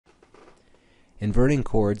Inverting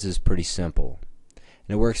chords is pretty simple,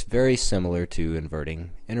 and it works very similar to inverting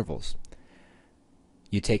intervals.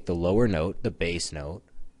 You take the lower note, the bass note,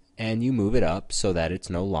 and you move it up so that it's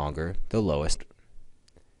no longer the lowest.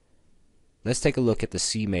 Let's take a look at the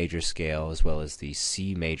C major scale as well as the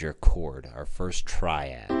C major chord, our first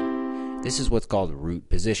triad. This is what's called root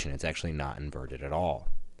position. It's actually not inverted at all.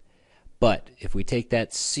 But if we take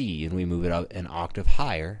that C and we move it up an octave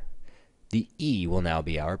higher, the E will now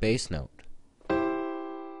be our bass note.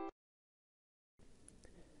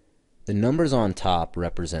 The numbers on top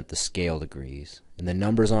represent the scale degrees, and the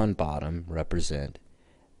numbers on bottom represent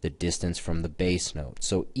the distance from the bass note.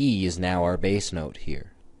 So E is now our bass note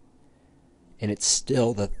here, and it's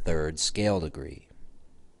still the third scale degree.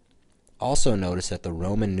 Also notice that the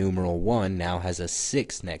Roman numeral 1 now has a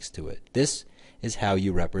 6 next to it. This is how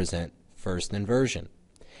you represent first inversion.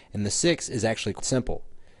 And the 6 is actually simple.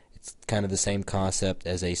 It's kind of the same concept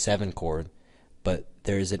as a 7 chord, but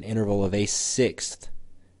there's an interval of a sixth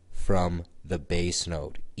from the bass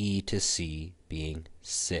note, E to C being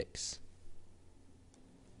 6.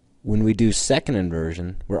 When we do second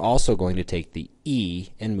inversion, we're also going to take the E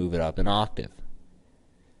and move it up an octave.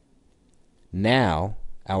 Now,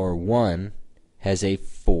 our 1 has a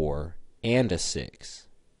 4 and a 6.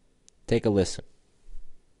 Take a listen.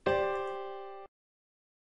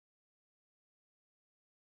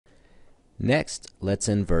 Next, let's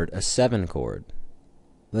invert a 7 chord.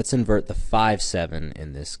 Let's invert the 5-7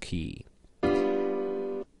 in this key.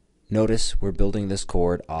 Notice we're building this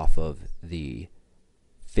chord off of the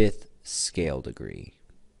 5th scale degree.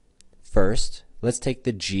 First, let's take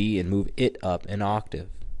the G and move it up an octave.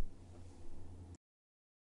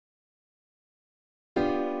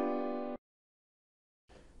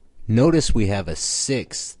 Notice we have a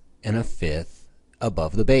 6th and a 5th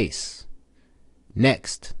above the bass.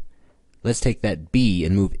 Next, let's take that B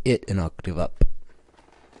and move it an octave up.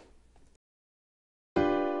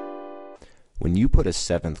 When you put a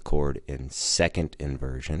 7th chord in second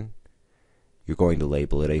inversion, you're going to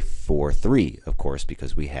label it a 4-3, of course,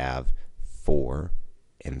 because we have 4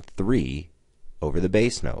 and 3 over the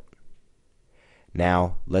bass note.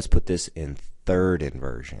 Now, let's put this in third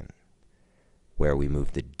inversion, where we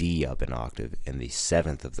move the D up an octave, and the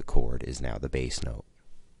 7th of the chord is now the bass note.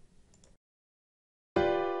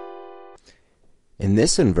 In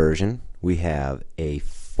this inversion, we have a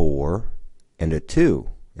 4 and a 2,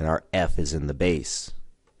 and our F is in the bass.